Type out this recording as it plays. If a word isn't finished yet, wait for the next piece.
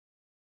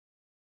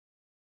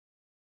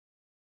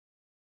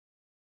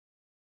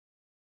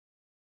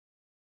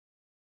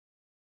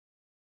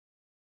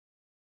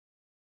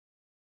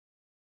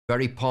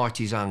Very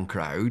partisan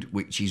crowd,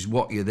 which is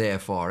what you're there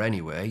for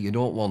anyway. You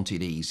don't want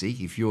it easy.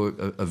 If you're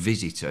a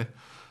visitor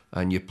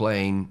and you're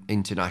playing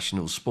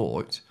international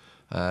sport,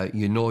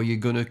 you know you're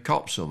going to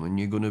cop some, and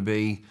you're going to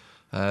be,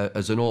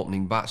 as an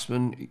opening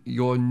batsman,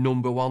 your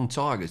 #1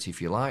 target,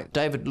 if you like.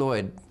 David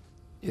Lloyd,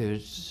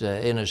 who's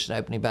in as an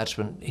opening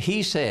batsman,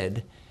 he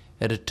said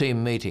at a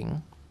team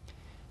meeting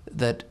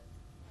that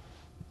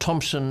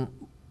Thompson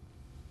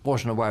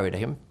wasn't a worry to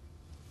him.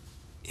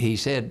 He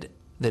said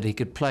that he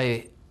could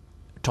play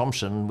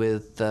Thompson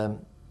with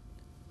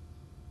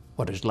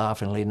what is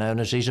laughingly known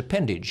as his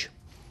appendage.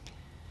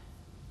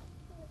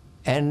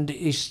 And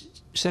he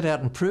set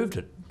out and proved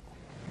it.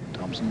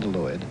 Thompson to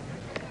Lloyd.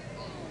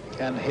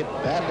 And hit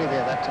badly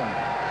there that time.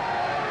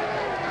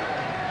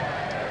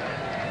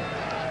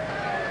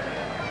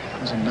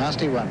 It was a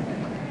nasty one.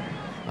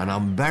 And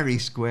I'm very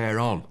square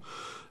on.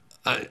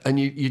 And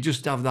you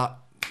just have that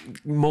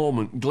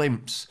moment,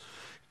 glimpse.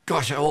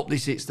 Gosh, I hope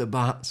this hits the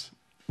bats.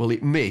 Well,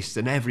 it missed,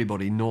 and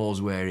everybody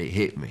knows where it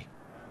hit me.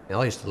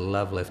 I used to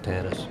love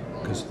left-handers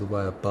because of the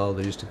way I bowled.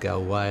 They used to go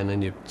away and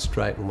then you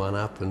straighten one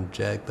up and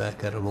jag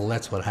back at him. Well,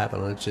 that's what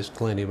happened, and it's just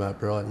cleaned him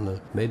up right in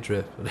the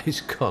midriff, but he's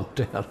gone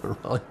down and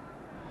right.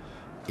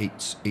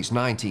 It's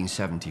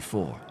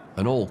 1974,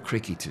 and all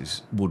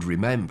cricketers would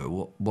remember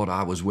what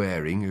I was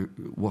wearing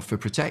for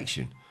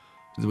protection.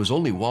 There was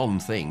only one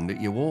thing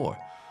that you wore,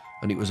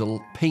 and it was a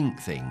pink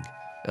thing,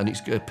 and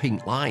it's a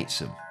pink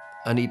lightsome,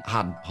 and it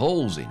had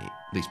holes in it,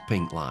 this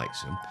pink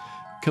lightsome,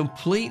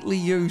 completely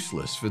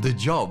useless for the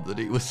job that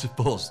it was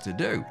supposed to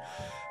do.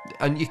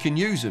 And you can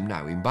use them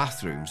now in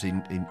bathrooms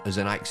as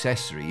an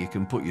accessory. You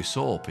can put your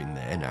soap in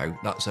there now.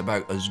 That's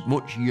about as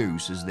much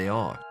use as they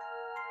are.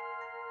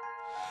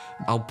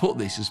 I'll put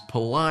this as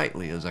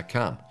politely as I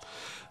can,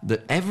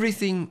 that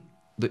everything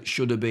that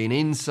should have been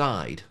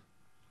inside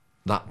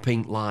that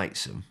pink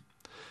lightsome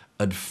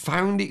had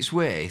found its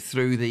way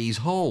through these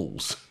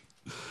holes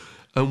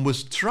and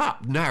was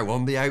trapped now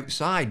on the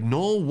outside.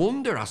 No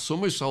wonder I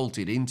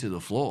somersaulted into the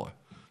floor.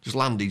 Just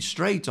landed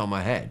straight on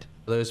my head.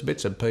 There's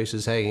bits and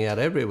pieces hanging out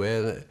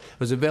everywhere. It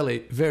was a very,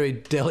 very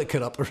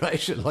delicate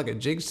operation, like a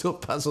jigsaw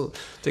puzzle,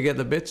 to get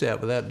the bits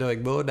out without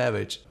doing more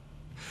damage.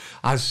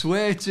 I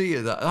swear to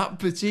you that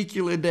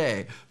particular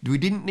day, we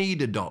didn't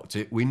need a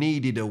doctor, we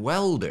needed a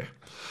welder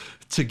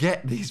to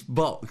get this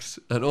box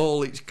and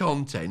all its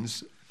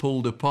contents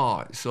pulled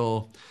apart.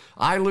 So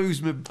I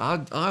lose my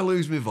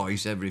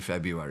voice every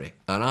February,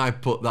 and I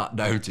put that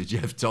down to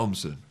Jeff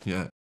Thompson,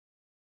 yeah.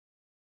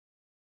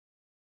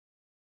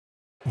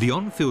 The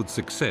on-field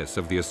success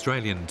of the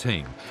Australian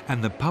team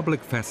and the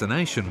public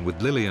fascination with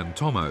Lillee and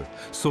Tomo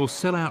saw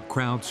sell-out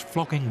crowds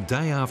flocking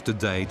day after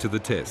day to the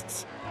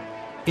tests.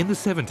 In the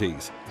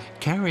 70s,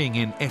 carrying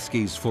in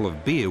eskies full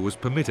of beer was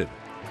permitted.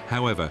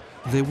 However,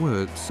 there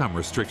were some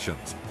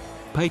restrictions.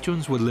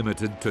 Patrons were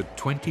limited to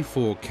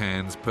 24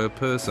 cans per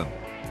person.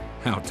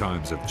 How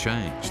times have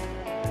changed.